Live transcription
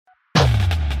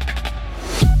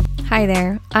Hi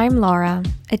there, I'm Laura,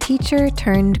 a teacher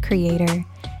turned creator,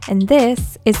 and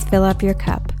this is Fill Up Your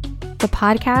Cup, the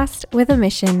podcast with a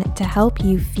mission to help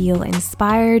you feel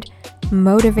inspired,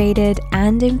 motivated,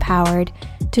 and empowered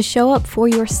to show up for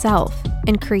yourself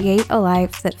and create a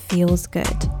life that feels good.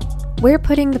 We're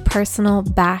putting the personal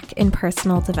back in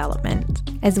personal development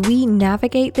as we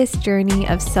navigate this journey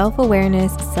of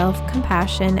self-awareness,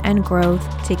 self-compassion, and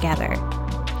growth together.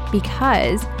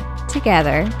 Because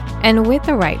together, and with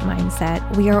the right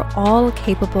mindset, we are all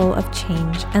capable of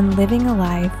change and living a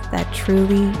life that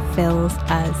truly fills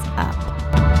us up.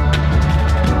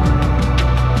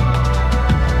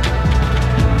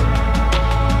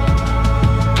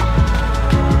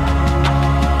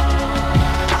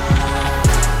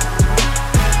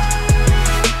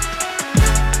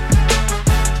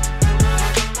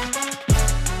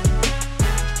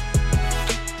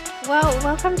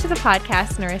 Welcome to the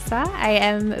podcast, Nerrisa. I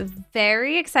am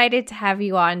very excited to have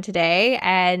you on today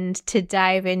and to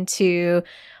dive into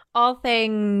all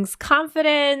things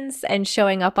confidence and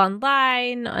showing up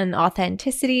online and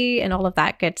authenticity and all of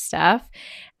that good stuff.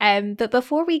 But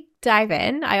before we dive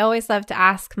in, I always love to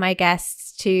ask my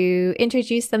guests to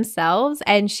introduce themselves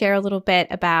and share a little bit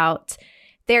about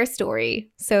their story.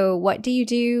 So what do you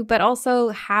do, but also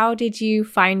how did you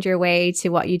find your way to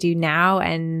what you do now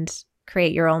and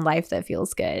create your own life that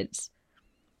feels good?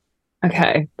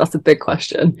 Okay, that's a big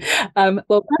question.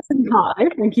 Well, personally, hi,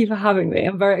 thank you for having me.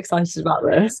 I'm very excited about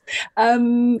this.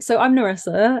 So I'm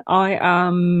Nerrisa.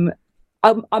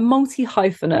 I'm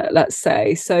multi-hyphenate, let's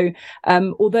say. So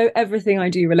although everything I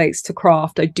do relates to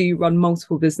craft, I do run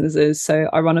multiple businesses. So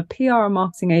I run a PR and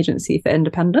marketing agency for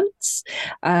independents.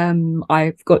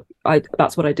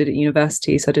 That's what I did at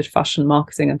university. So I did fashion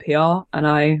marketing and PR, and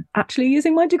I actually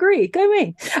using my degree. Go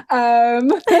me.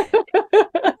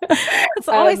 It's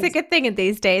always a good thing in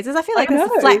these days, is I feel like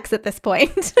it's a flex at this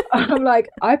point. I'm like,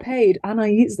 I paid and I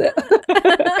used it.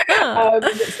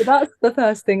 So that's the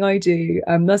first thing I do.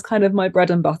 That's kind of my bread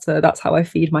and butter. That's how I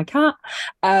feed my cat.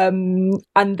 And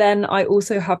then I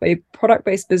also have a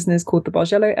product-based business called the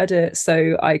Bargello Edit.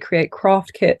 So I create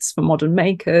craft kits for modern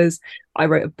makers. I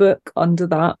wrote a book under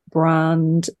that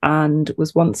brand and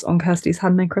was once on Kirsty's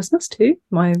Handmade Christmas too,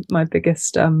 my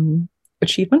biggest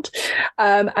achievement.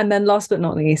 And then last but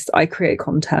not least, I create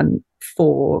content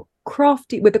for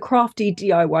with a crafty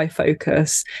DIY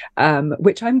focus,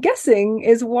 which I'm guessing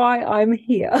is why I'm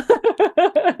here.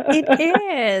 It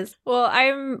is. Well,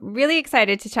 I'm really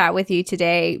excited to chat with you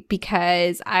today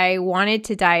because I wanted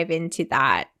to dive into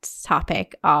that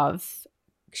topic of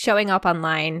showing up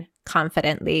online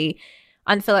confidently.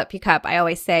 On Fill Up Your Cup, I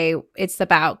always say it's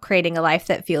about creating a life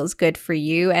that feels good for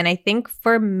you. And I think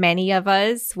for many of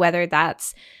us, whether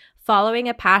that's following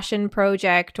a passion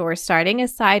project or starting a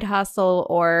side hustle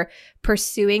or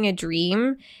pursuing a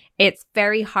dream, it's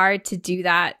very hard to do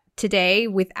that today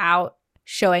without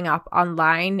showing up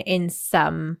online in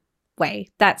some way.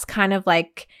 That's kind of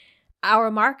like our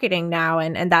marketing now,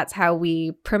 and that's how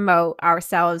we promote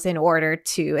ourselves in order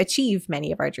to achieve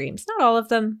many of our dreams. Not all of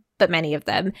them, but many of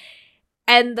them.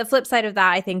 And the flip side of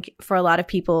that, I think, for a lot of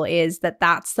people is that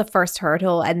that's the first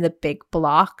hurdle and the big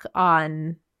block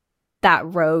on that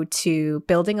road to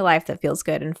building a life that feels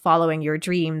good and following your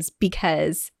dreams,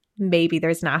 because maybe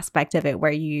there's an aspect of it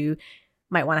where you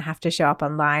might want to have to show up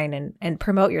online and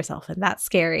promote yourself, and that's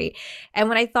scary. And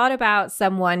when I thought about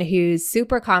someone who's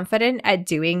super confident at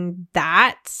doing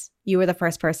that, you were the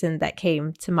first person that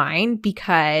came to mind,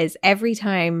 because every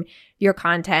time your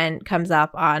content comes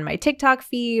up on my TikTok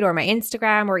feed or my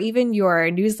Instagram or even your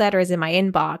newsletters in my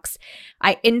inbox,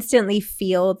 I instantly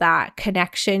feel that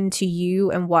connection to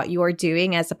you and what you're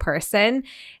doing as a person.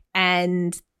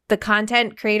 And the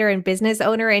content creator and business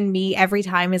owner in me every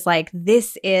time is like,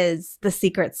 this is the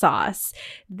secret sauce.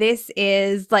 This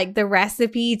is like the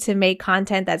recipe to make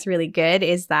content that's really good,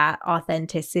 is that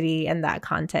authenticity and that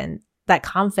content, that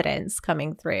confidence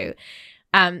coming through.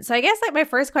 So I guess like my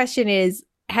first question is,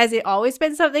 has it always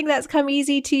been something that's come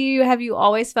easy to you? Have you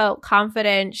always felt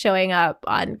confident showing up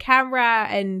on camera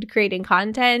and creating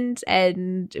content?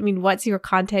 And I mean, what's your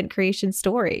content creation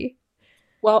story?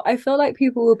 Well, I feel like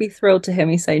people will be thrilled to hear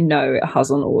me say, no, it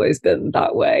hasn't always been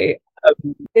that way.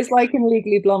 It's like in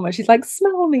Legally Blonde where she's like,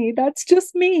 smell me, that's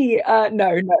just me.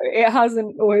 No, it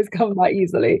hasn't always come that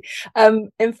easily.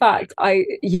 In fact, a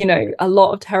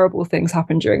lot of terrible things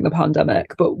happened during the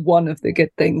pandemic, but one of the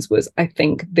good things was, I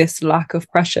think, this lack of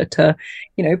pressure to,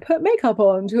 put makeup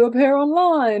on to appear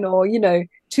online or,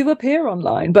 to appear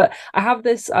online. But I have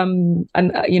this,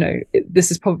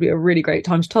 this is probably a really great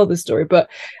time to tell this story,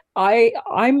 but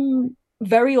I'm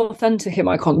very authentic in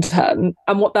my content.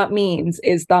 And what that means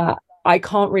is that I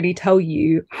can't really tell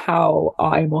you how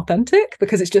I'm authentic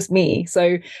because it's just me.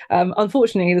 So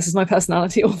unfortunately, this is my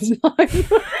personality all the time.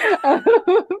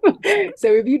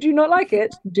 So if you do not like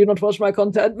it, do not watch my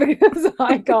content because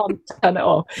I can't turn it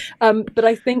off. But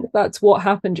I think that's what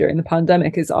happened during the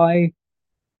pandemic is I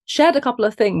shared a couple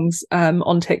of things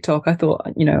on TikTok. I thought,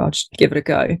 I'll just give it a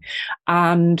go.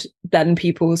 And then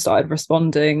people started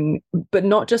responding, but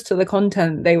not just to the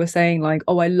content. They were saying like,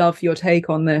 oh, I love your take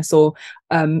on this. Or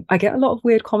I get a lot of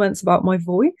weird comments about my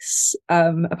voice.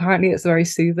 Apparently it's very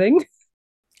soothing.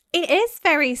 It is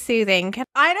very soothing.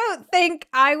 I don't think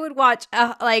I would watch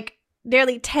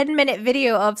nearly 10-minute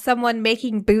video of someone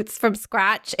making boots from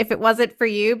scratch if it wasn't for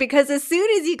you, because as soon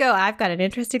as you go, I've got an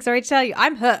interesting story to tell you,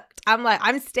 I'm hooked. I'm like,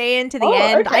 I'm staying to the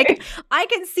end. Okay. I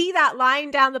can see that line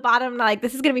down the bottom, like,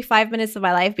 this is going to be 5 minutes of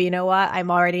my life, but you know what?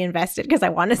 I'm already invested because I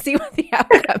want to see what the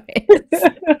outcome is.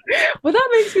 Well, that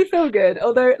makes me feel good.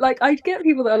 Although, like, I get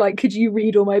people that are like, could you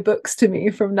read all my books to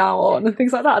me from now on and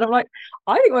things like that. And I'm like,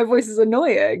 I think my voice is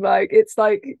annoying. Like, it's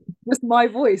like just my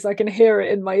voice. I can hear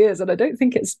it in my ears and I don't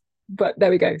think it's, but there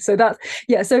we go. So that's,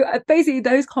 yeah. So basically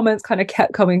those comments kind of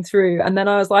kept coming through. And then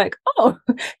I was like, oh,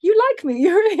 you like me.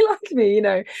 You really like me,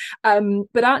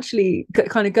 But actually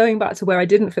kind of going back to where I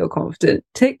didn't feel confident,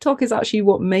 TikTok is actually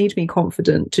what made me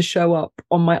confident to show up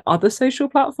on my other social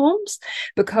platforms,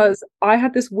 because I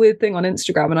had this weird thing on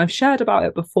Instagram, and I've shared about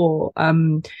it before,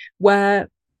 where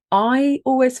I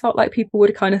always felt like people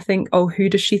would kind of think, oh, who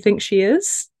does she think she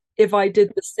is? If I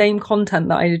did the same content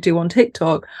that I do on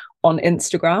TikTok on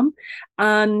Instagram.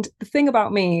 And the thing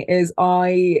about me is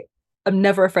I am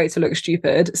never afraid to look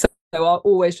stupid. So I'll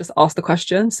always just ask the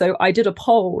question. So I did a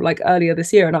poll like earlier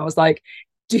this year and I was like,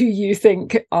 do you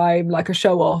think I'm like a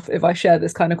show off if I share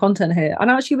this kind of content here? And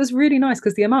actually it was really nice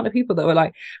because the amount of people that were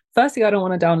like, firstly, I don't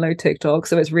want to download TikTok,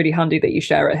 so it's really handy that you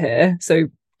share it here. So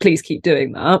please keep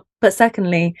doing that. But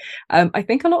secondly, I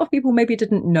think a lot of people maybe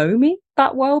didn't know me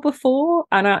that well before.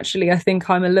 And actually, I think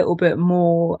I'm a little bit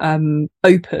more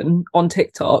open on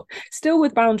TikTok, still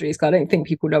with boundaries, because I don't think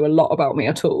people know a lot about me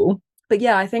at all. But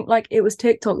yeah, I think like it was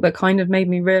TikTok that kind of made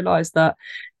me realize that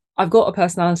I've got a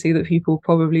personality that people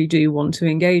probably do want to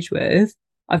engage with.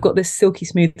 I've got this silky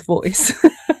smooth voice.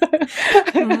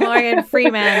 Morgan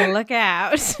Freeman, look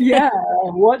out. Yeah,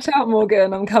 watch out,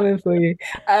 Morgan, I'm coming for you.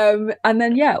 And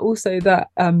then yeah, also that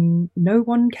no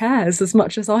one cares as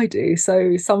much as I do,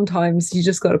 so sometimes you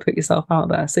just got to put yourself out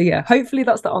there. So yeah, hopefully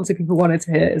that's the answer people wanted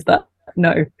to hear, is that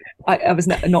no, I was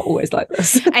not always like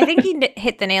this. I think you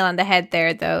hit the nail on the head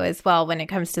there though as well when it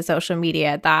comes to social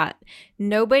media, that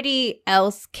nobody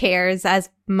else cares as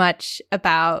much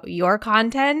about your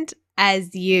content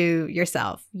as you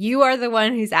yourself. You are the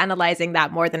one who's analyzing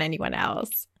that more than anyone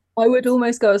else. I would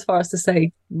almost go as far as to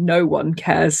say no one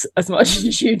cares as much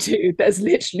as you do. There's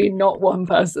literally not one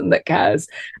person that cares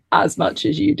as much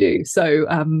as you do. So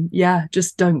yeah,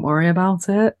 just don't worry about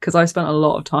it, because I spent a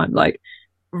lot of time like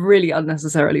really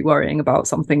unnecessarily worrying about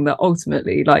something that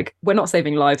ultimately, like, we're not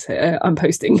saving lives here. I'm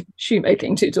posting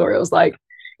shoemaking tutorials, like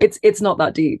it's not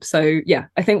that deep. So yeah,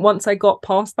 I think once I got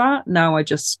past that, now I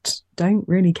just don't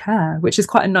really care, which is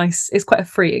it's quite a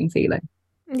freeing feeling.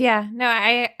 Yeah, no,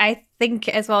 I think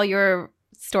as well your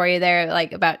story there,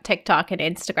 like about TikTok and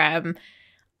Instagram,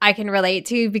 I can relate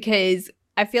to, because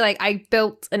I feel like I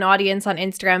built an audience on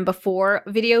Instagram before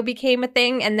video became a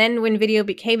thing. And then when video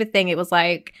became a thing, it was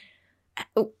like,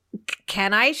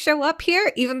 can I show up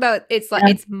here? Even though it's like,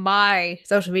 it's my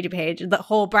social media page. The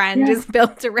whole brand is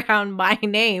built around my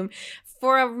name.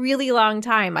 For a really long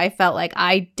time, I felt like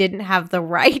I didn't have the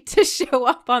right to show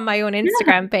up on my own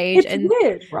Instagram page. It's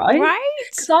weird, right?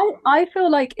 Right? So I feel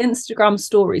like Instagram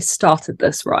stories started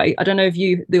this, right? I don't know if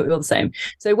you're the same.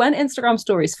 So when Instagram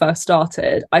stories first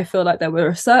started, I feel like there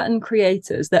were certain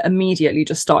creators that immediately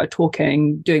just started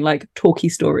doing like talky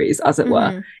stories, as it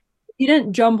were. You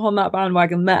didn't jump on that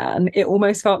bandwagon then. It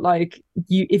almost felt like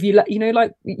you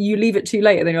leave it too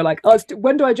late and then you're like, oh,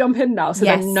 when do I jump in now? So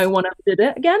then no one ever did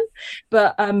it again.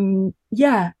 But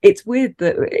yeah, it's weird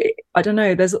that I don't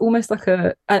know, there's almost like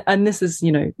and this is,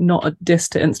 not a diss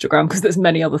to Instagram, because there's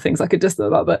many other things I could diss them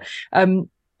about, but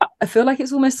I feel like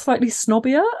it's almost slightly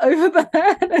snobbier over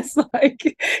there. And it's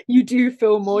like you do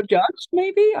feel more judged,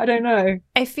 maybe. I don't know.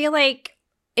 I feel like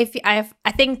I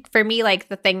think for me, like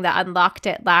the thing that unlocked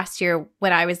it last year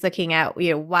when I was looking at,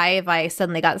 why have I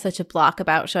suddenly got such a block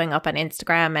about showing up on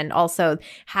Instagram, and also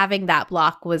having that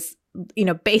block was,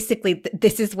 basically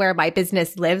this is where my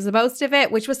business lives, most of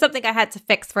it, which was something I had to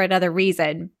fix for another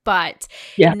reason. But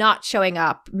not showing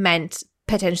up meant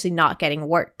potentially not getting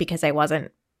work because I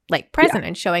wasn't like present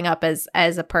and showing up as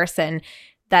a person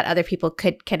that other people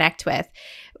could connect with,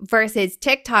 versus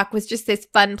TikTok was just this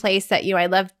fun place that, I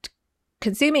loved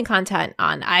consuming content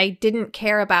on. I didn't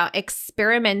care about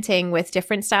experimenting with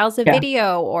different styles of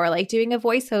video or like doing a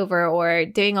voiceover or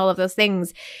doing all of those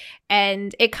things.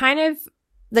 And it kind of,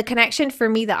 the connection for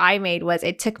me that I made was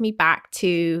it took me back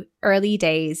to early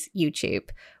days YouTube,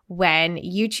 when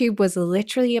YouTube was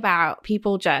literally about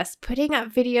people just putting up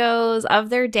videos of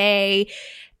their day.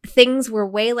 Things were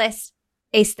way less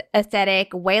aesthetic,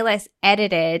 way less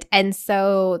edited. And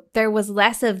so there was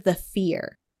less of the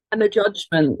fear and the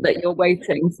judgment that you're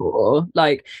waiting for.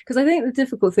 Like, because I think the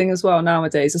difficult thing as well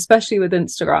nowadays, especially with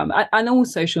Instagram and all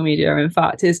social media, in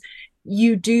fact, is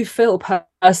you do feel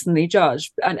personally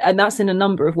judged. And that's in a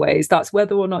number of ways. That's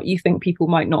whether or not you think people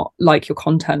might not like your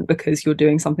content because you're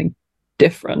doing something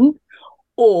different,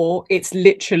 or it's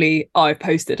literally, I've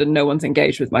posted and no one's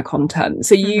engaged with my content.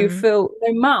 So you feel,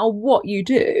 no matter what you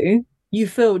do, you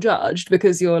feel judged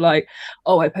because you're like,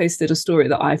 oh, I posted a story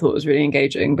that I thought was really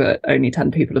engaging, but only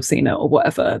 10 people have seen it, or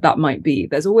whatever that might be.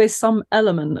 There's always some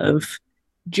element of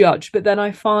judge. But then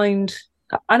I find,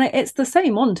 and it's the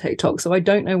same on TikTok, so I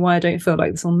don't know why I don't feel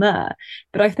like this on there,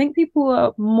 but I think people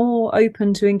are more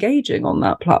open to engaging on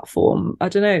that platform. I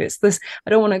don't know, it's this, I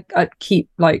don't want to keep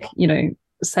like,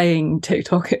 saying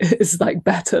TikTok is like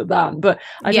better than, but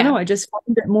I don't know, I just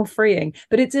find it more freeing.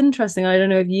 But it's interesting, I don't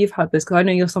know if you've had this, because I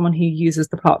know you're someone who uses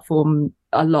the platform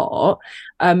a lot.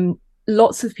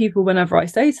 Lots of people, whenever I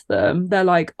say to them, they're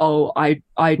like, oh,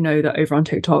 I know that over on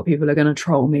TikTok people are going to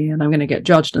troll me and I'm going to get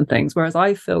judged and things, whereas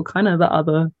I feel kind of the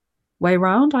other way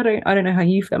around. I don't know how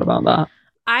you feel about that.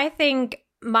 I think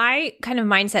my kind of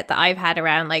mindset that I've had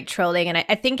around like trolling, and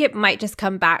I think it might just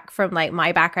come back from like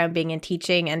my background being in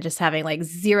teaching and just having like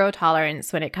zero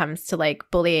tolerance when it comes to like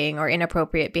bullying or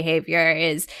inappropriate behavior,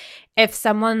 is if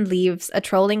someone leaves a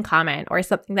trolling comment or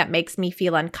something that makes me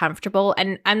feel uncomfortable,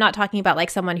 and I'm not talking about like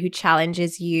someone who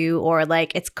challenges you or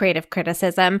like it's creative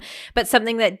criticism, but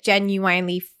something that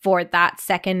genuinely for that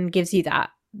second gives you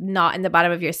that knot in the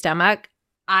bottom of your stomach,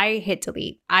 I hit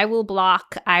delete. I will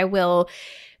block. I will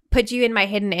put you in my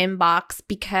hidden inbox,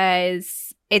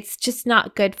 because it's just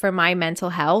not good for my mental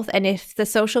health. And if the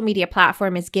social media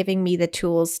platform is giving me the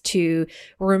tools to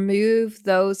remove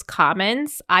those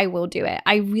comments, I will do it.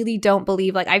 I really don't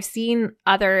believe, like I've seen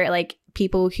other like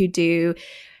people who do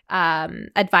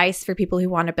advice for people who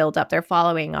want to build up their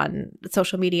following on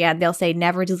social media, and they'll say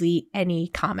never delete any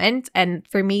comment. And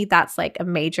for me, that's like a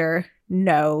major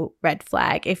no red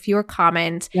flag. If your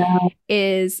comment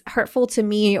is hurtful to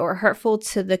me or hurtful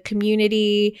to the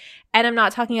community, and I'm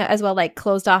not talking as well like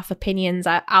closed off opinions,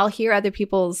 I'll hear other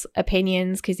people's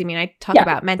opinions, because I mean I talk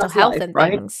about mental health and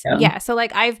things. So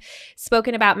like I've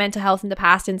spoken about mental health in the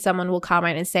past, and someone will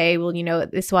comment and say, well,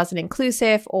 this wasn't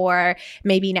inclusive, or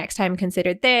maybe next time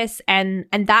consider this, and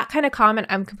that kind of comment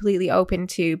I'm completely open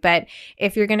to. But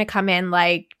if you're going to come in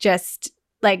like just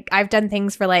like I've done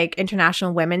things for like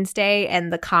International Women's Day,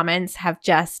 and the comments have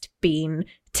just been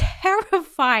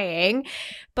terrifying,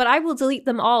 but I will delete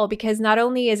them all, because not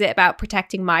only is it about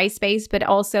protecting my space, but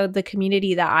also the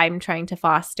community that I'm trying to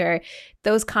foster.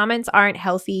 Those comments aren't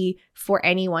healthy for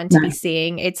anyone to be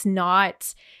seeing. It's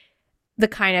not the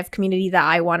kind of community that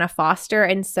I want to foster.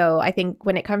 And so I think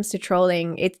when it comes to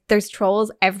trolling, there's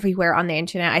trolls everywhere on the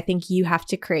internet. I think you have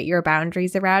to create your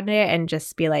boundaries around it and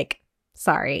just be like,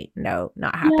 sorry, no,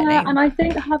 not happening. Yeah, and I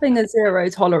think having a zero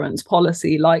tolerance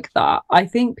policy like that, I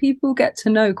think people get to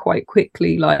know quite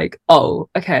quickly, like, oh,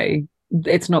 okay,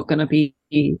 it's not going to be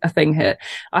a thing here.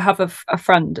 I have a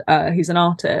friend who's an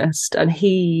artist, and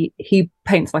he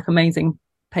paints like amazing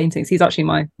paintings. He's actually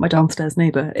my downstairs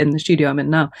neighbor in the studio I'm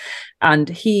in now, and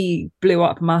he blew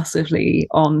up massively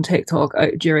on TikTok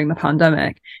during the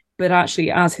pandemic. But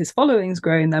actually, as his following's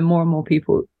grown, then more and more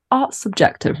people. Art's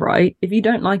subjective, right? If you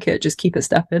don't like it, just keep it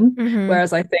stepping.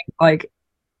 Whereas I think like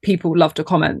people love to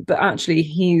comment, but actually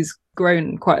he's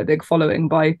grown quite a big following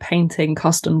by painting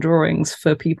custom drawings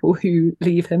for people who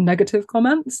leave him negative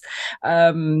comments.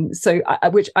 And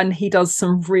he does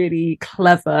some really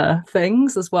clever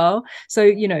things as well. So,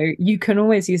 you can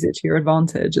always use it to your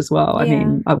advantage as well. I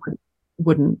mean, I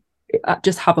wouldn't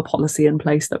just have a policy in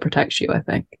place that protects you, I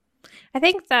think. I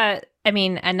think that,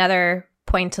 another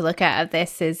point to look at of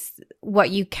this is what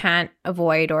you can't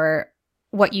avoid, or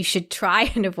what you should try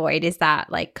and avoid, is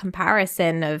that like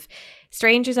comparison of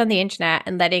strangers on the internet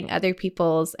and letting other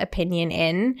people's opinion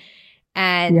in,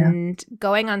 and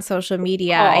going on social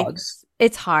media.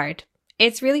 It's hard.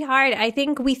 It's really hard. I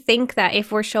think we think that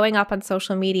if we're showing up on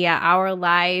social media, our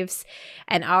lives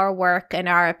and our work and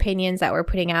our opinions that we're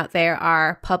putting out there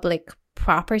are public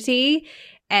property.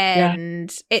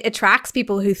 and it attracts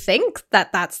people who think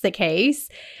that that's the case.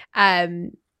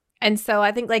 And so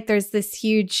I think like there's this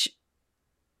huge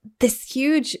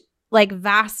like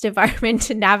vast environment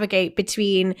to navigate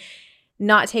between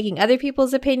not taking other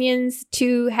people's opinions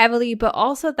too heavily, but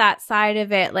also that side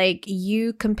of it, like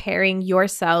you comparing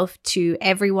yourself to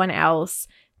everyone else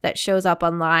that shows up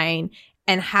online,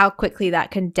 and how quickly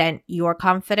that can dent your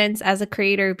confidence as a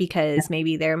creator, because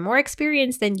maybe they're more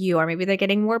experienced than you, or maybe they're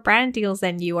getting more brand deals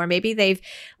than you, or maybe they've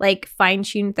like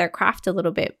fine-tuned their craft a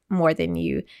little bit more than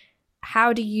you.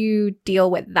 How do you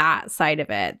deal with that side of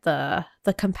it, the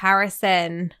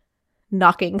comparison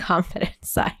knocking confidence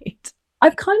side?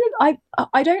 I've kind of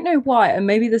I don't know why, and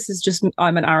maybe this is just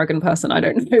I'm an arrogant person, I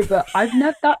don't know, but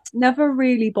that's never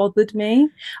really bothered me.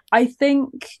 I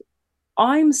think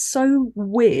I'm so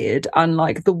weird, and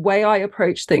like the way I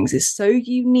approach things is so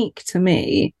unique to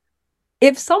me.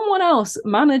 If someone else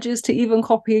manages to even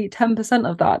copy 10%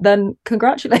 of that, then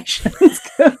congratulations.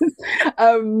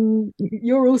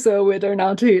 You're also a weirdo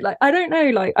now too. Like, I don't know,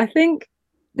 like I think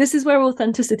this is where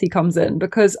authenticity comes in,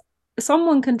 because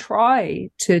someone can try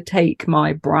to take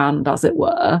my brand, as it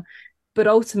were, but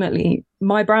ultimately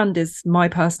my brand is my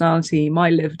personality, my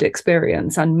lived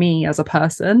experience, and me as a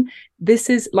person.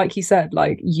 This is, like you said,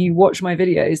 like you watch my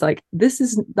videos, like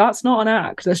that's not an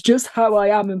act, that's just how I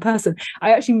am in person.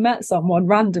 I actually met someone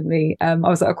randomly. I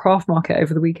was at a craft market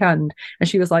over the weekend, and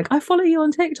she was like, I follow you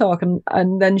on TikTok,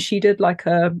 and then she did like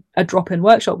a drop-in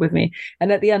workshop with me,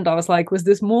 and at the end I was like, was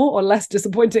this more or less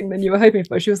disappointing than you were hoping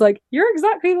for? She was like, you're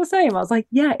exactly the same. I was like,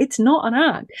 yeah, it's not an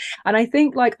act. And I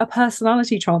think like a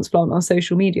personality transplant on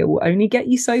social media will only get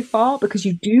you so far, because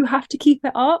you do have to keep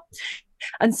it up.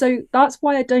 And so that's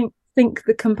why I don't think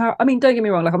I mean, don't get me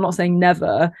wrong, like I'm not saying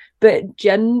never, but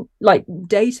like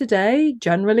day to day,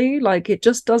 generally, like it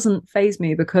just doesn't faze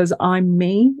me, because I'm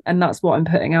me and that's what I'm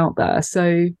putting out there.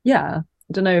 So yeah,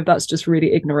 I don't know if that's just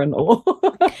really ignorant or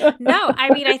No,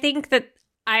 I mean, I think that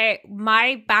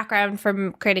my background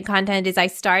from creating content is I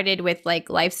started with like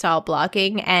lifestyle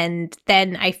blogging, and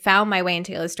then I found my way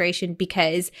into illustration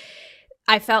because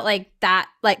I felt like that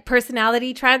like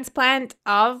personality transplant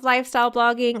of lifestyle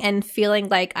blogging, and feeling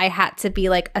like I had to be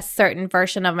like a certain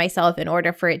version of myself in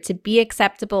order for it to be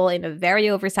acceptable in a very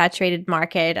oversaturated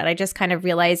market. And I just kind of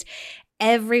realized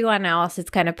everyone else is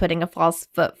kind of putting a false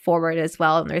foot forward as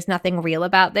well, and there's nothing real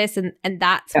about this. And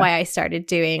that's why I started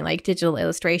doing like digital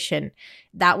illustration.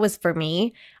 That was for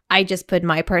me. I just put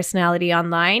my personality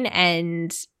online,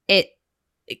 and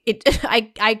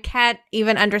I can't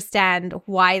even understand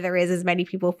why there is as many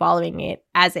people following it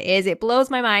as it is. It blows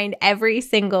my mind every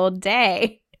single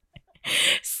day.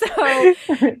 So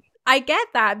I get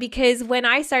that, because when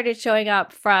I started showing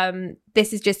up from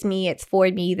this is just me, it's for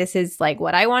me, this is like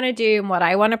what I want to do and what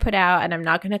I want to put out, and I'm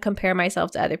not going to compare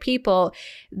myself to other people,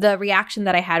 the reaction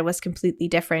that I had was completely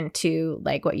different to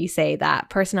like what you say, that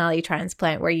personality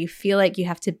transplant where you feel like you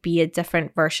have to be a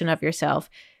different version of yourself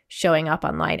showing up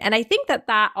online. And I think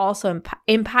that also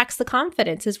impacts the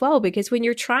confidence as well, because when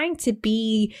you're trying to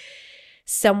be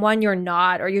someone you're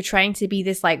not, or you're trying to be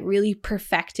this like really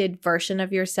perfected version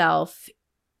of yourself,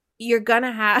 you're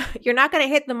not gonna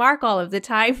hit the mark all of the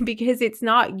time, because it's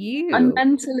not you. And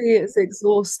mentally it's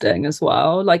exhausting as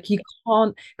well. Like you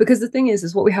can't, because the thing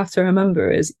is what we have to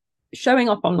remember is showing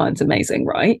up online is amazing,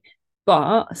 right?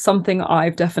 But something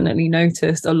I've definitely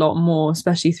noticed a lot more,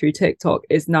 especially through TikTok,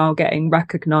 is now getting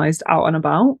recognized out and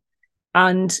about.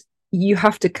 And you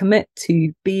have to commit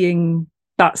to being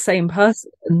that same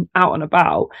person out and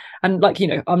about. And like, you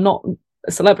know, I'm not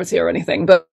a celebrity or anything,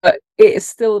 but it's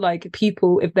still like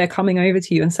people, if they're coming over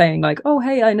to you and saying like, oh,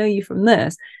 hey, I know you from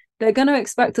this, they're going to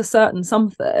expect a certain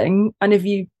something. And if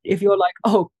you're like,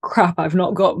 oh crap, I've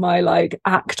not got my like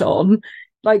act on,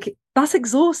 like that's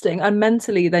exhausting. And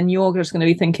mentally then you're just going to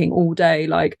be thinking all day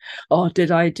like, oh,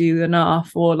 did I do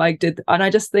enough, or like and I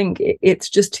just think it's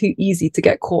just too easy to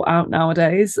get caught out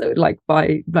nowadays, like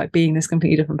by like being this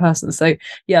completely different person. So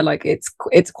yeah, like it's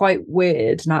quite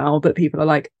weird now, but people are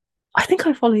like, I think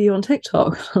I follow you on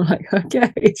TikTok. I'm like,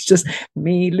 okay, it's just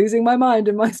me losing my mind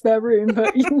in my spare room.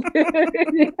 But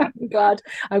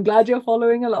I'm glad you're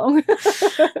following along.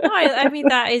 I mean,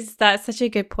 that's such a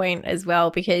good point as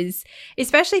well, because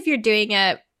especially if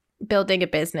you're building a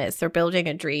business or building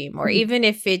a dream, or even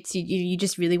if it's you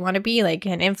just really want to be like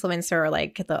an influencer or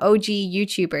like the OG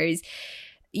YouTubers,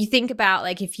 you think about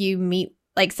like if you meet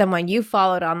like someone you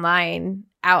followed online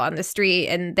out on the street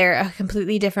and they're a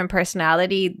completely different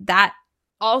personality, that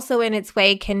also in its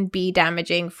way can be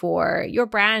damaging for your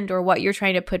brand or what you're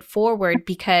trying to put forward.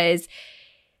 Because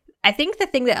I think the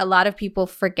thing that a lot of people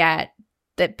forget,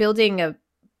 that building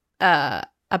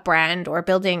a a brand or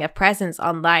building a presence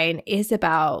online is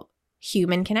about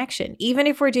human connection. Even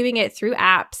if we're doing it through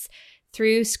apps,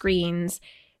 through screens,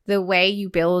 the way you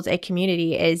build a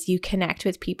community is you connect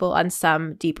with people on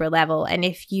some deeper level. And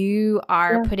if you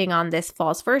are putting on this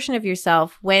false version of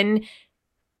yourself, when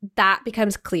that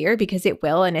becomes clear, because it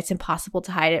will, and it's impossible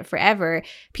to hide it forever,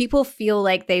 people feel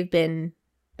like they've been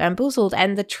bamboozled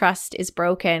and the trust is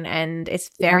broken, and it's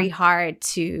very hard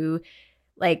to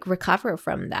like recover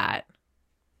from that.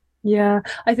 Yeah,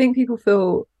 I think people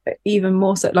feel even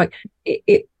more so like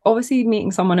it obviously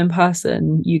meeting someone in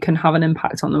person, you can have an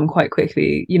impact on them quite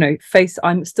quickly. You know,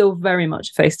 I'm still very much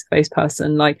a face-to-face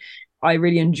person. Like, I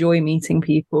really enjoy meeting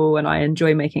people and I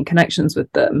enjoy making connections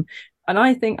with them. And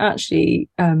I think actually,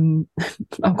 I'm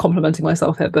complimenting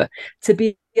myself here, but to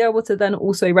be able to then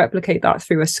also replicate that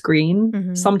through a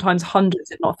screen, sometimes hundreds,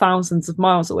 if not thousands of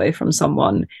miles away from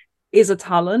someone, is a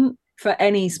talent for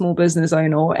any small business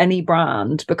owner or any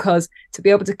brand, because to be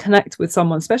able to connect with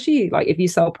someone, especially like if you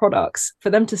sell products,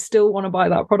 for them to still want to buy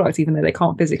that product even though they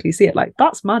can't physically see it, like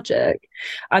that's magic.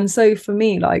 And so for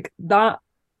me, like that,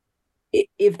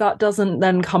 if that doesn't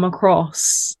then come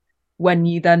across when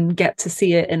you then get to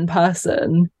see it in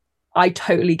person, I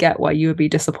totally get why you would be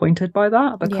disappointed by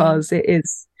that, because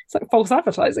it's like false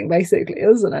advertising basically,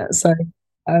 isn't it? So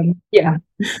yeah.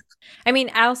 I mean,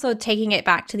 also taking it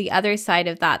back to the other side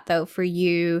of that though, for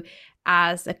you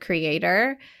as a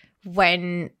creator,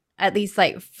 when, at least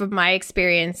like from my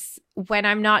experience, when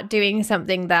I'm not doing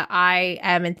something that I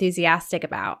am enthusiastic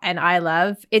about and I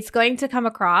love, it's going to come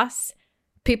across,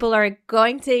 people are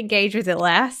going to engage with it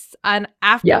less, and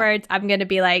afterwards I'm going to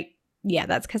be like, yeah,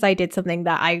 that's because I did something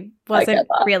that I wasn't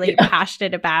really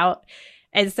passionate about.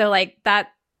 And so like that,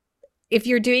 if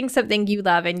you're doing something you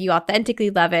love and you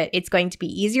authentically love it, it's going to be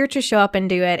easier to show up and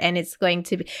do it. And it's going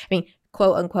to be, I mean,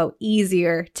 quote unquote,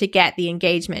 easier to get the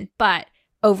engagement. But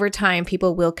over time,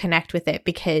 people will connect with it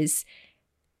because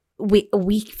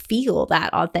we feel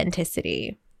that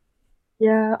authenticity.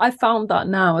 Yeah, I found that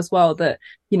now as well, that,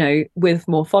 you know, with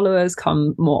more followers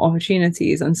come more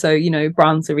opportunities. And so, you know,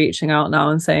 brands are reaching out now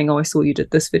and saying, oh, I saw you did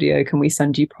this video. Can we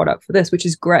send you product for this? Which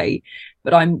is great.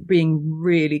 But I'm being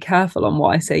really careful on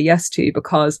what I say yes to,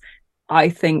 because I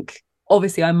think,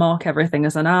 obviously, I mark everything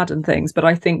as an ad and things. But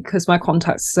I think because my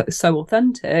contact's so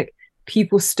authentic,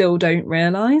 people still don't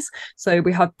realize. So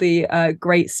we had the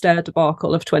great stair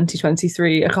debacle of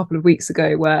 2023 a couple of weeks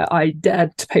ago, where I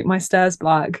dared to paint my stairs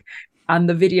black. And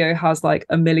the video has like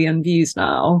 1 million views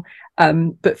now.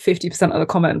 But 50% of the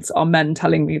comments are men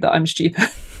telling me that I'm stupid,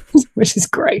 which is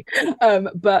great.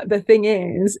 But the thing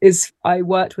is I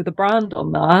worked with a brand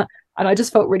on that. And I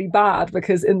just felt really bad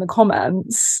because in the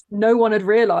comments, no one had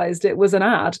realized it was an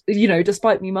ad, you know,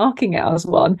 despite me marking it as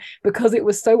one, because it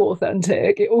was so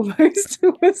authentic. It almost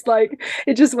was like,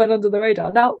 it just went under the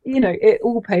radar. Now, you know, it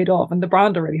all paid off and the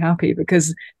brand are really happy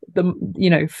because you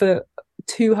know, for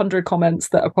 200 comments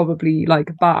that are probably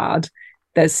like bad,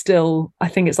 there's still, I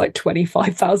think it's like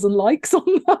 25,000 likes on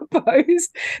that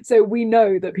post. So we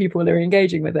know that people are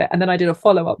engaging with it. And then I did a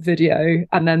follow-up video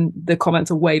and then the comments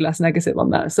are way less negative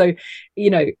on that. So, you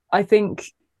know, I think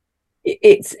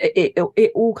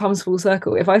it all comes full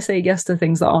circle. If I say yes to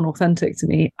things that aren't authentic to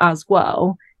me as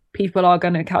well, people are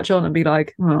going to catch on and be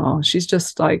like, oh, she's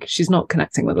just like, she's not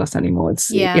connecting with us anymore.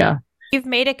 Yeah. You've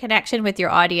made a connection with your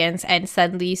audience and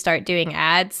suddenly you start doing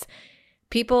ads.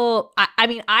 People, I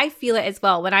mean, I feel it as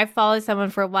well when I follow someone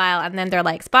for a while and then they're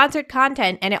like sponsored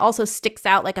content and it also sticks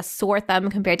out like a sore thumb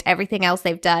compared to everything else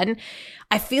they've done.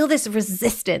 I feel this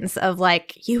resistance of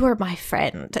like, you are my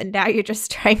friend and now you're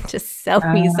just trying to sell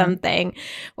me something.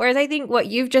 Whereas I think what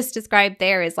you've just described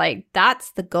there is like,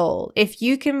 that's the goal. If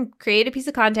you can create a piece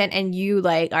of content and you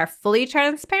like are fully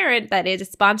transparent that it is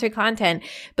sponsored content,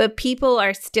 but people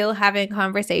are still having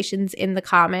conversations in the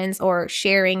comments or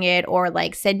sharing it or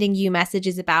like sending you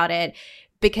messages about it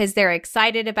because they're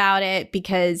excited about it,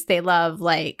 because they love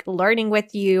like learning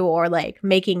with you or like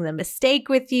making the mistake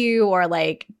with you or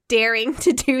like daring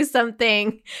to do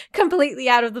something completely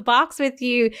out of the box with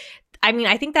you. I mean,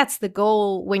 I think that's the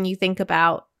goal when you think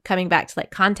about coming back to like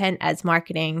content as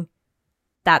marketing.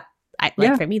 That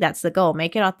for me, that's the goal.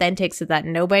 Make it authentic so that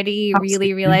nobody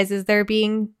really realizes they're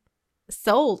being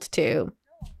sold to.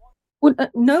 Well,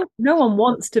 no one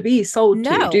wants to be sold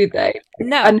to, do they?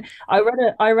 No. And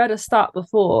I read a stat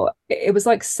before. It was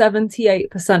like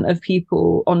 78% of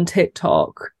people on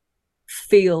TikTok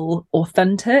feel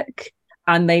authentic,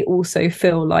 and they also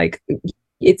feel like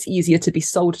it's easier to be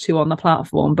sold to on the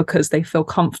platform because they feel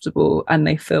comfortable and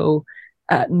they feel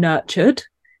nurtured.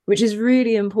 which is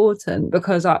really important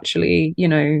because actually, you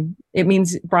know, it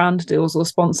means brand deals or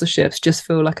sponsorships just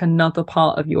feel like another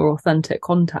part of your authentic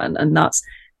content. And that's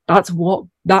what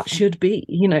that should be,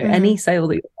 you know, any sale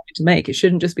that you're trying to make, it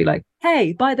shouldn't just be like,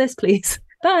 hey, buy this, please.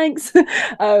 Thanks.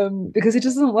 Because it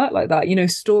just doesn't work like that. You know,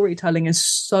 storytelling is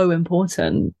so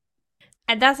important.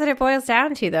 And that's what it boils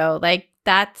down to, though. Like,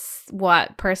 that's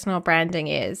what personal branding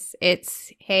is.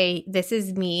 It's, hey, this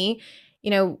is me. You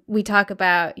know, we talk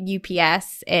about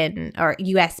UPS or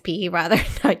USP rather,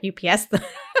 not UPS, the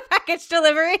package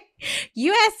delivery.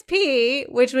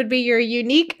 USP, which would be your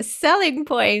unique selling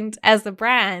point as a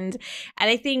brand. And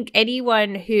I think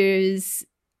anyone who's,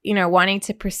 you know, wanting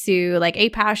to pursue like a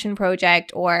passion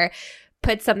project or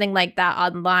put something like that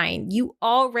online, you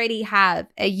already have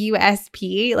a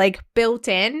USP like built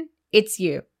in. It's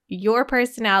your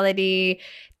personality.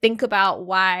 Think about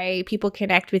why people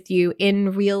connect with you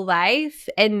in real life,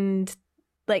 and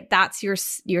like that's your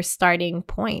starting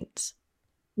point.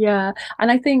 Yeah.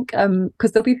 And I think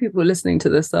because there'll be people listening to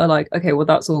this that are like, okay, well,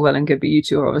 that's all well and good, but you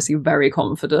two are obviously very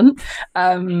confident.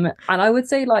 And I would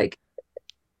say, like,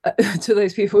 to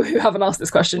those people who haven't asked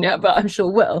this question yet, but I'm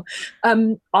sure will,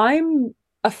 I'm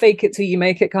a fake it till you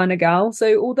make it kind of gal.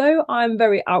 So although I'm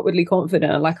very outwardly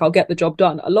confident, like I'll get the job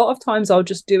done, a lot of times I'll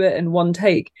just do it in one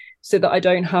take so that I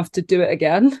don't have to do it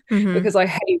again, because I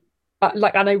hate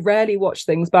and I rarely watch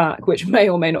things back, which may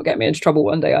or may not get me into trouble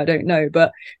one day, I don't know.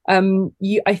 But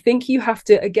I think you have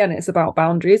to, again, it's about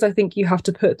boundaries. I think you have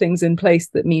to put things in place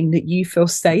that mean that you feel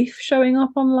safe showing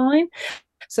up online.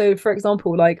 So, for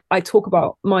example, like I talk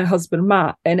about my husband,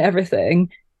 Matt, and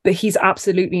everything, but he's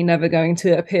absolutely never going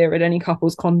to appear in any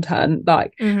couple's content.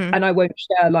 Like, and I won't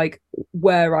share like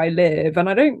where I live, and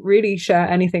I don't really share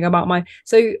anything about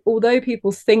so although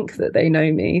people think that they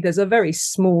know me, there's a very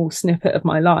small snippet of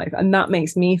my life, and that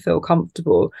makes me feel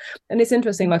comfortable. And it's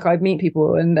interesting, like I'd meet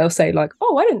people and they'll say like,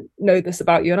 oh, I didn't know this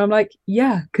about you. And I'm like,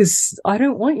 yeah, because I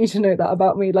don't want you to know that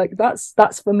about me. Like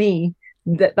that's for me.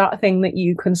 That thing that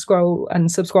you can scroll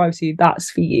and subscribe to,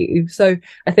 that's for you. So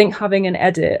I think having an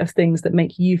edit of things that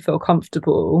make you feel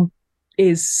comfortable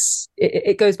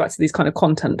it goes back to these kind of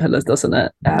content pillars, doesn't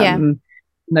it?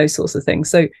 Those sorts of things.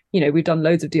 So, you know, we've done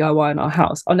loads of DIY in our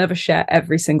house. I'll never share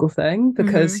every single thing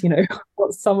because, you know, I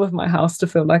want some of my house to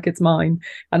feel like it's mine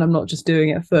and I'm not just doing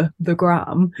it for the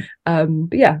gram.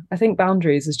 But yeah, I think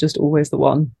boundaries is just always the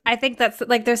one. I think that's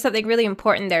like, there's something really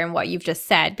important there in what you've just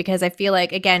said, because I feel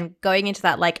like, again, going into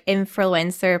that like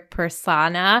influencer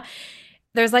persona,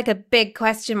 there's like a big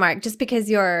question mark. Just because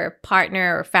your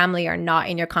partner or family are not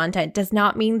in your content does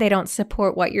not mean they don't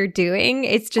support what you're doing.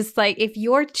 It's just like, if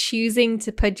you're choosing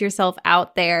to put yourself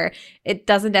out there, it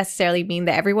doesn't necessarily mean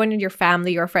that everyone in your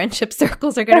family or friendship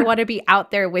circles are going to want to be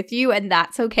out there with you, and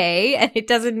that's okay. And it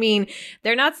doesn't mean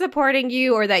they're not supporting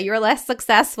you or that you're less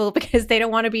successful because they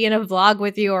don't want to be in a vlog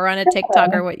with you or on a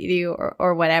TikTok or what you do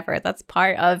or whatever. That's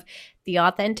part of the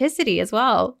authenticity as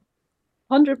well.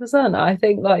 100%. I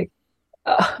think like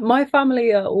my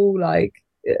family are all like,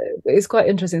 it's quite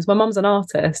interesting. So my mum's an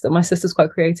artist and my sister's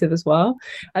quite creative as well,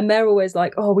 and they're always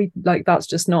like, oh, we like, that's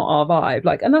just not our vibe.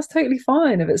 Like, and that's totally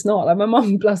fine if it's not. Like my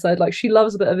mum, bless her, like she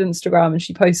loves a bit of Instagram and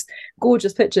she posts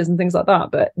gorgeous pictures and things like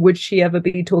that, but would she ever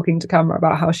be talking to camera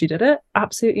about how she did it?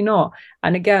 Absolutely not.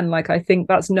 And again, like I think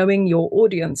that's knowing your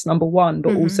audience, number one,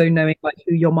 but also knowing like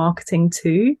who you're marketing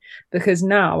to, because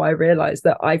now I realize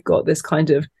that I've got this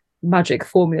kind of magic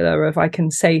formula of I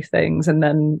can say things and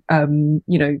then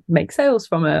you know, make sales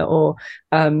from it, or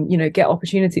you know, get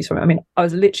opportunities from it. I mean, I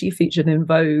was literally featured in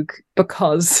Vogue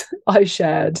because I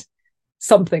shared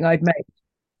something I'd made,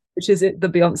 which is the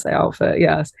Beyonce outfit.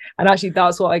 Yes. And actually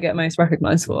that's what I get most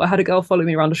recognized for. I had a girl follow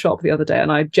me around a shop the other day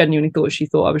and I genuinely thought she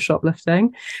thought I was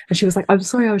shoplifting, and she was like, I'm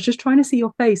sorry, I was just trying to see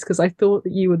your face because I thought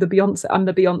that you were the Beyonce. I'm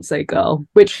the Beyonce girl,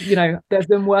 which, you know, there's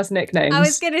been worse nicknames. I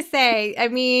was gonna say, I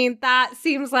mean, that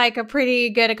seems like a pretty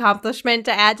good accomplishment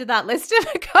to add to that list of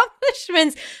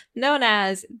accomplishments, known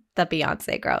as the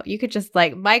Beyonce girl. You could just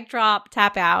like mic drop,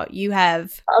 tap out. You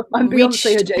have I'm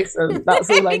Beyonce adjacent. That's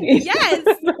all I need. Yes.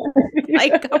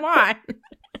 Like, come on.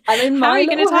 And in my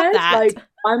little head, like,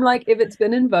 I'm like, if it's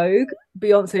been in Vogue,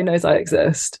 Beyonce knows I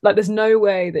exist. Like, there's no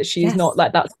way that she's not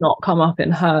like, that's not come up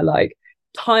in her like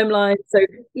timeline. So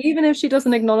even if she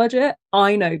doesn't acknowledge it,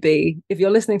 I know, B, if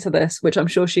you're listening to this, which I'm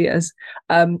sure she is,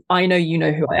 I know you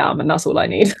know who I am, and that's all I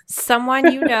need.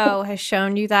 Someone you know has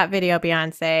shown you that video,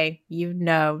 Beyonce. You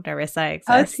know Nerrisa exists.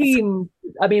 Her team,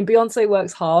 I mean, Beyonce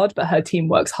works hard, but her team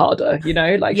works harder, you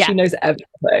know? Like, she knows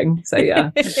everything. So,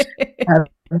 yeah.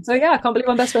 So, yeah, I can't believe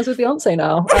I'm best friends with Beyonce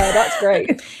now. That's great.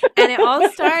 And it all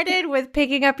started with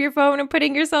picking up your phone and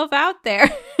putting yourself out there.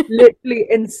 Literally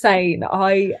insane.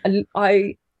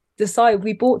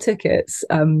 we bought tickets,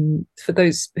 for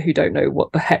those who don't know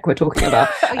what the heck we're talking about.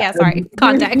 Oh yeah, sorry.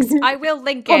 Context. I will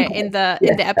link it in the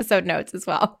episode notes as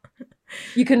well.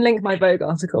 You can link my Vogue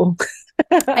article.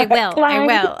 I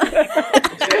will.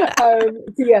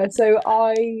 So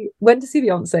I went to see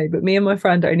Beyonce, but me and my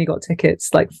friend only got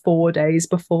tickets like 4 days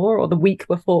before, or the week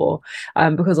before,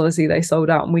 because obviously they sold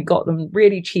out, and we got them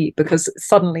really cheap because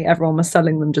suddenly everyone was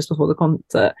selling them just before the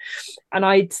concert. And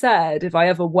I'd said if I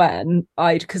ever went,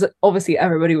 because obviously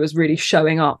everybody was really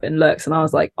showing up in looks, and I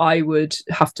was like, I would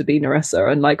have to be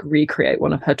Nerrisa and like recreate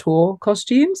one of her tour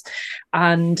costumes.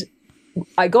 And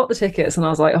I got the tickets and I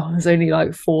was like, oh, there's only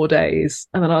like 4 days.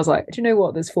 And then I was like, do you know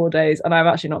what? There's 4 days and I've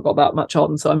actually not got that much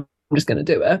on, so I'm just going to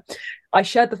do it. I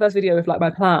shared the first video with like my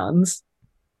plans,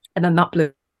 and then that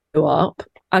blew up.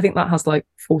 I think that has like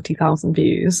 40,000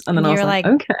 views. And then I was like,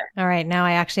 okay. All right, now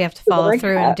I actually have to follow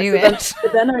through and do it.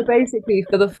 But then I basically,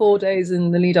 for the 4 days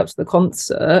in the lead up to the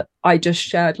concert, I just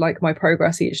shared like my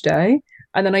progress each day.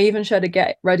 And then I even shared a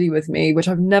get ready with me, which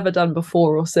I've never done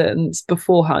before or since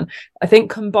beforehand. I think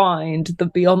combined, the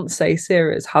Beyonce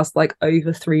series has like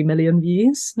over 3 million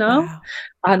views now. Wow.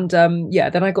 And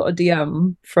then I got a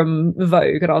DM from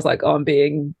Vogue, and I was like, oh, I'm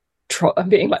being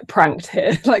like pranked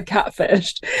here, like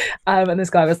catfished. And this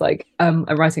guy was like, I'm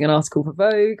writing an article for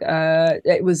Vogue.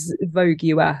 It was Vogue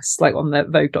US, like on the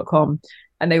Vogue.com.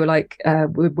 And they were like,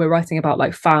 we're writing about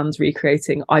like fans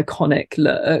recreating iconic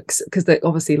looks, because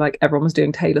obviously like everyone was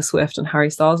doing Taylor Swift and Harry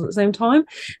Styles at the same time.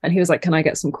 And he was like, can I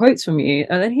get some quotes from you?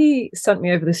 And then he sent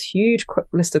me over this huge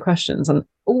list of questions. And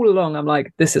all along, I'm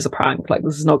like, this is a prank. Like,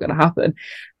 this is not going to happen.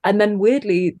 And then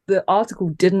weirdly, the article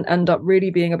didn't end up really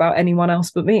being about anyone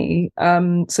else but me.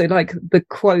 So like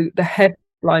the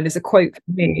headline is a quote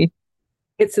from me.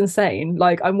 It's insane.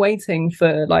 Like, I'm waiting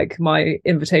for like my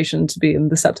invitation to be in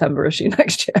the September issue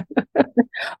next year.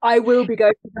 I will be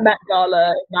going to the Met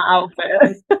Gala in that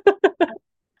outfit.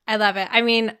 I love it. I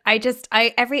mean,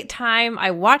 I every time I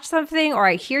watch something or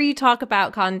I hear you talk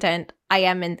about content, I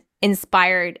am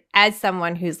inspired as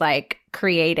someone who's like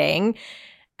creating.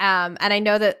 And I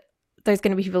know that there's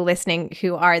going to be people listening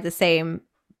who are the same.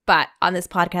 But on this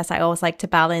podcast, I always like to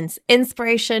balance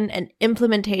inspiration and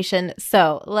implementation.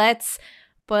 So let's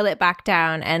boil it back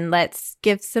down and let's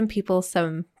give some people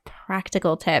some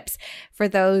practical tips for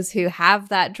those who have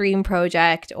that dream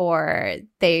project, or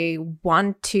they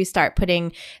want to start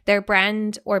putting their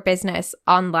brand or business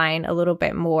online a little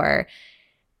bit more.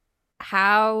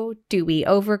 How do we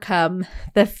overcome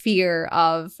the fear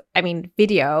of, I mean,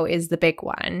 video is the big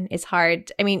one. It's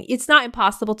hard. I mean, it's not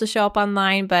impossible to show up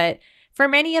online, but for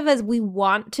many of us, we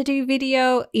want to do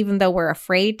video, even though we're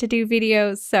afraid to do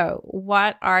videos. So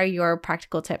what are your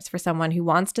practical tips for someone who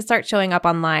wants to start showing up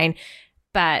online,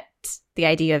 but the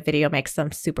idea of video makes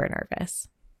them super nervous?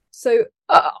 So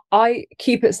I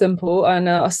keep it simple,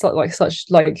 and such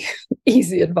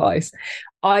easy advice.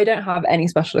 I don't have any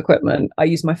special equipment. I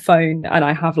use my phone, and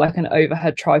I have like an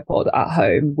overhead tripod at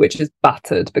home, which is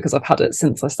battered because I've had it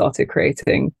since I started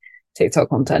creating TikTok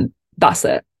content. That's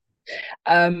it.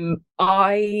 A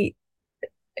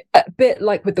bit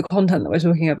like with the content that we're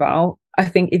talking about, I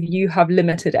think if you have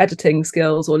limited editing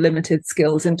skills or limited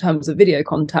skills in terms of video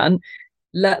content,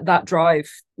 let that drive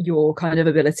your kind of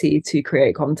ability to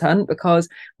create content. Because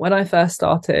when I first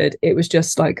started, it was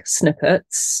just like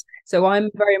snippets. So I'm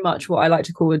very much what I like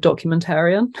to call a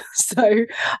documentarian. So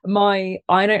I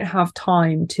don't have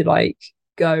time to like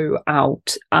go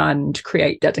out and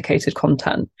create dedicated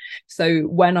content. So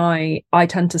when I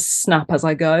tend to snap as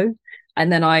I go, and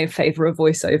then I favor a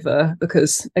voiceover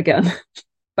because, again,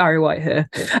 Barry White here,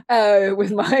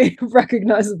 with my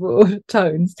recognizable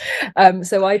tones.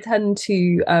 So I tend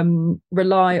to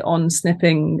rely on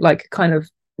snipping, like kind of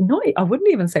I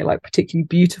wouldn't even say like particularly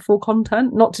beautiful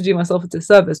content, not to do myself a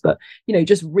disservice, but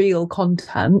just real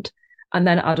content, and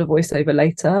then add a voiceover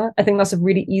later. I think that's a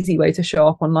really easy way to show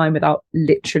up online without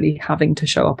literally having to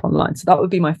show up online. So that would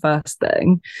be my first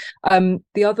thing.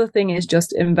 The other thing is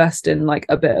just invest in like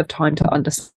a bit of time to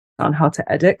understand how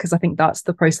to edit, because I think that's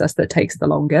the process that takes the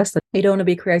longest. You don't want to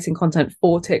be creating content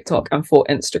for TikTok and for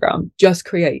Instagram. Just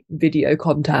create video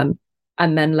content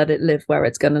and then let it live where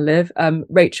it's going to live.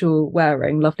 Rachel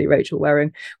Waring, lovely Rachel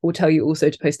Waring, will tell you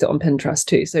also to post it on Pinterest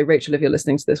too. So Rachel, if you're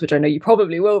listening to this, which I know you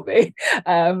probably will be,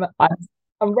 I'm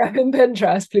repping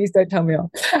Pinterest, please don't tell me off.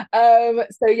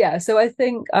 So I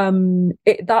think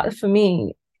that for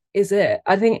me is it.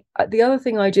 I think the other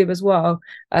thing I do as well,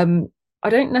 I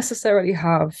don't necessarily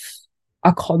have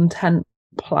a content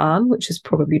plan, which is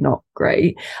probably not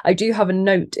great. I do have a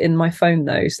note in my phone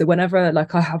though, so whenever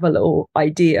like I have a little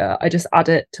idea, I just add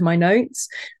it to my notes,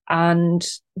 and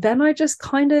then I just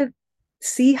kind of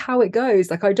see how it goes.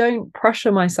 Like, I don't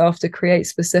pressure myself to create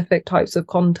specific types of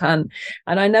content,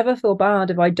 and I never feel bad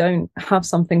if I don't have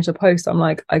something to post. I'm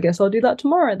like, I guess I'll do that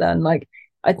tomorrow then. Like,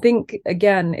 I think,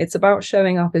 again, it's about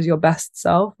showing up as your best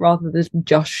self rather than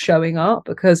just showing up,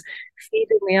 because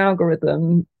feeding the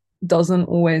algorithm doesn't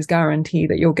always guarantee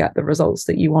that you'll get the results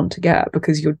that you want to get,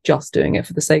 because you're just doing it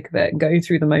for the sake of it. And going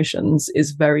through the motions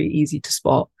is very easy to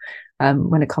spot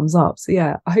when it comes up. So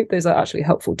yeah, I hope those are actually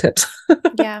helpful tips.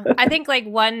 Yeah, I think like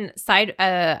one side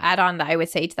add-on that I would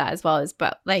say to that as well is,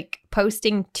 but like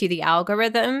posting to the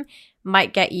algorithm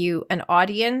might get you an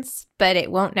audience, but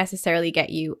it won't necessarily get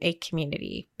you a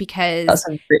community, because That's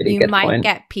a really you good might point.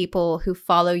 get people who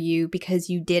follow you because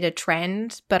you did a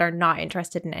trend but are not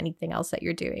interested in anything else that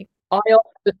you're doing. I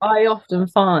often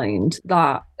find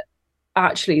that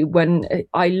actually when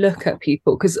I look at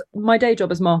people, because my day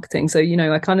job is marketing, so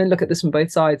I kind of look at this from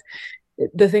both sides.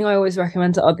 The thing I always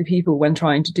recommend to other people when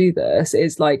trying to do this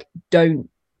is like, don't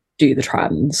do the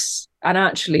trends. And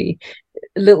actually,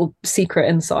 a little secret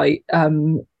insight,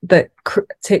 that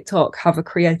TikTok have a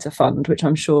creator fund, which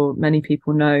I'm sure many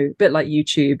people know, a bit like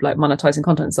YouTube, like monetizing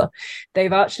content and stuff.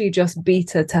 They've actually just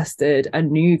beta tested a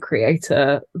new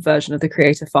creator version of the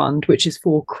creator fund, which is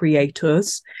for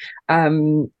creators,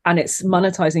 and it's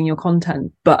monetizing your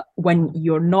content, but when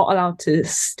you're not allowed to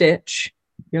stitch,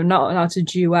 you're not allowed to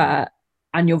duet,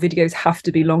 and your videos have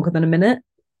to be longer than a minute.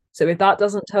 So if that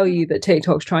doesn't tell you that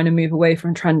TikTok's trying to move away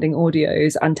from trending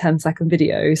audios and 10-second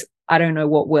videos, I don't know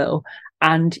what will.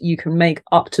 And you can make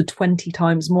up to 20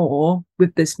 times more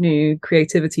with this new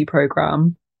creativity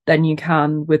program than you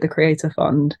can with the Creator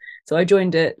Fund. So I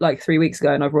joined it like 3 weeks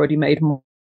ago, and I've already made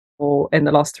more in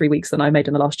the last 3 weeks than I made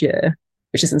in the last year,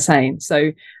 which is insane.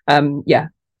 So yeah,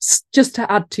 just to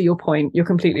add to your point, you're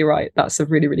completely right. That's a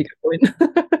really, really good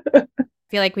point.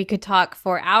 Feel like we could talk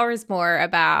for hours more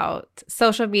about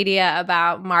social media,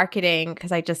 about marketing, because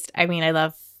I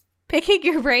love picking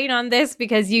your brain on this,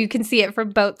 because you can see it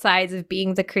from both sides of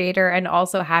being the creator and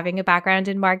also having a background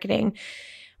in marketing.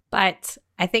 But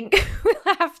I think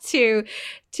we'll have to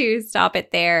stop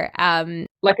it there.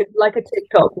 Like a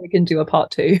TikTok, we can do a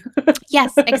part 2.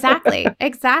 Yes,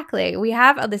 exactly. We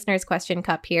have a listener's question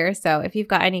cup here. So if you've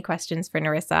got any questions for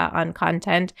Nerrisa on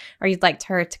content, or you'd like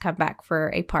her to come back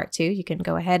for a part 2, you can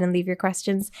go ahead and leave your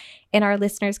questions in our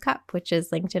listener's cup, which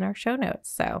is linked in our show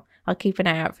notes. So I'll keep an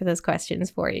eye out for those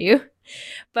questions for you.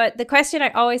 But the question I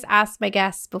always ask my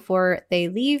guests before they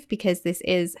leave, because this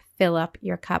is Fill Up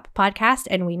Your Cup podcast,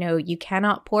 and we know you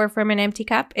cannot pour from an empty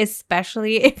cup,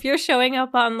 especially if you're showing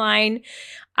up online.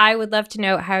 I would love to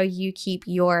know how you keep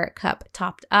your cup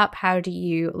topped up. How do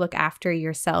you look after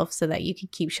yourself so that you can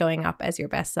keep showing up as your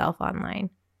best self online?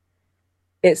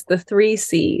 It's the 3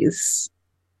 C's: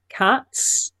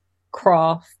 cats,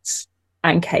 crafts,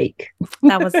 and cake.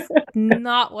 That was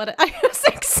not what I was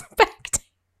expecting.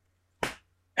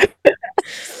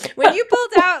 When you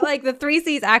pulled out like the 3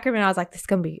 C's acronym, I was like, this is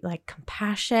going to be like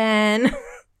compassion.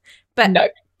 But no,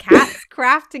 cats,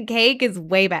 craft, and cake is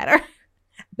way better.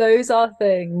 Those are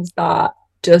things that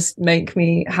just make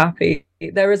me happy.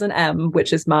 There is an M,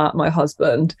 which is Matt, my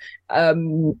husband.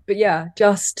 But yeah,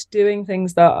 just doing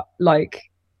things that like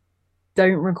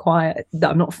don't require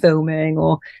that I'm not filming,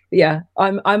 or yeah,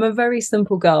 I'm a very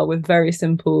simple girl with very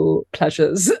simple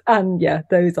pleasures, and yeah,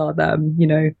 those are them.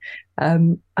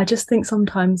 I just think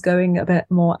sometimes going a bit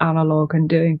more analog and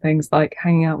doing things like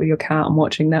hanging out with your cat and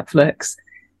watching Netflix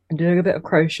and doing a bit of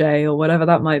crochet or whatever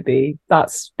that might be,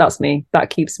 that's me. That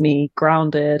keeps me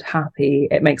grounded, happy.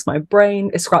 It makes my brain,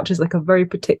 it scratches like a very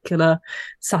particular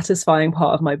satisfying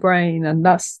part of my brain, and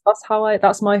that's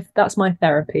my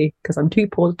therapy, because I'm too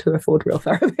poor to afford real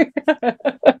therapy.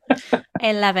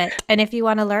 I love it. And if you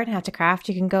want to learn how to craft,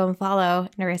 you can go and follow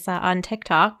Nerrisa on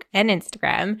TikTok and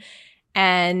Instagram,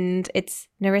 and it's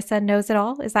Nerrisa Knows It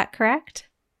All. Is that correct?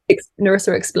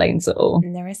 Nerrisa Explains It All.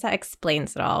 Nerrisa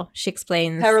explains it all. She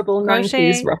explains terrible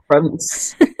crochet. 90s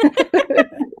reference.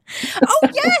 Oh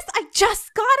yes, I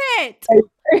just got it.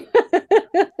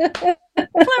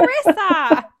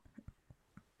 Clarissa.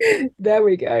 There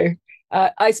we go.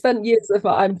 I spent years of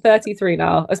I'm 33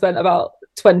 now. I spent about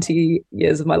 20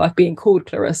 years of my life being called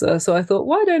Clarissa, so I thought,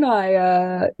 why don't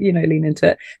I lean into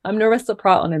it. I'm Nerrisa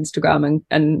Pratt on Instagram,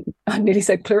 and I nearly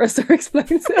said Clarissa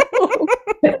Explains It All.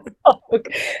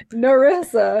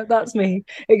 Nerrisa, that's me,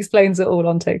 explains it all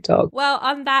on TikTok. Well,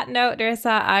 on that note,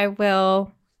 Nerrisa, I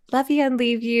will love you and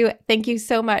leave you. Thank you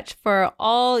so much for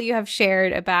all you have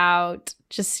shared about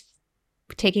just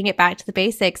taking it back to the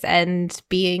basics and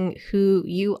being who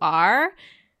you are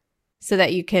so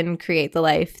that you can create the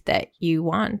life that you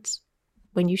want.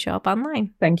 when you show up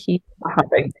online. Thank you for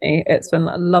having me. It's been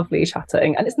lovely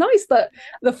chatting. And it's nice that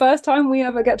the first time we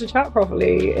ever get to chat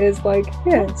properly is like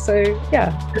here. So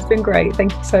yeah, it's been great.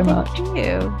 Thank you so much. Thank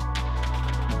you.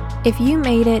 If you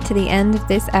made it to the end of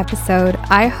this episode,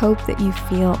 I hope that you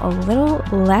feel a little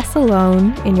less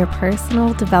alone in your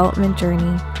personal development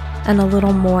journey and a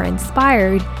little more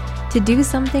inspired to do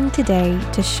something today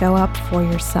to show up for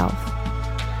yourself.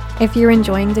 If you're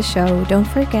enjoying the show, don't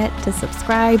forget to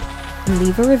subscribe and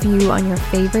leave a review on your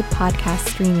favorite podcast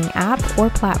streaming app or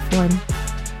platform.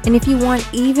 And if you want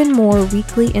even more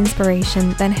weekly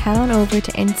inspiration, then head on over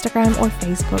to Instagram or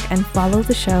Facebook and follow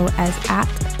the show as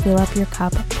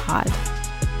 @FillUpYourCupPod.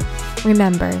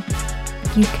 Remember,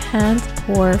 you can't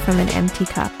pour from an empty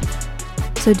cup.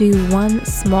 So do one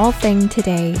small thing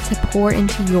today to pour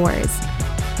into yours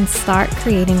and start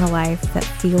creating a life that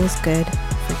feels good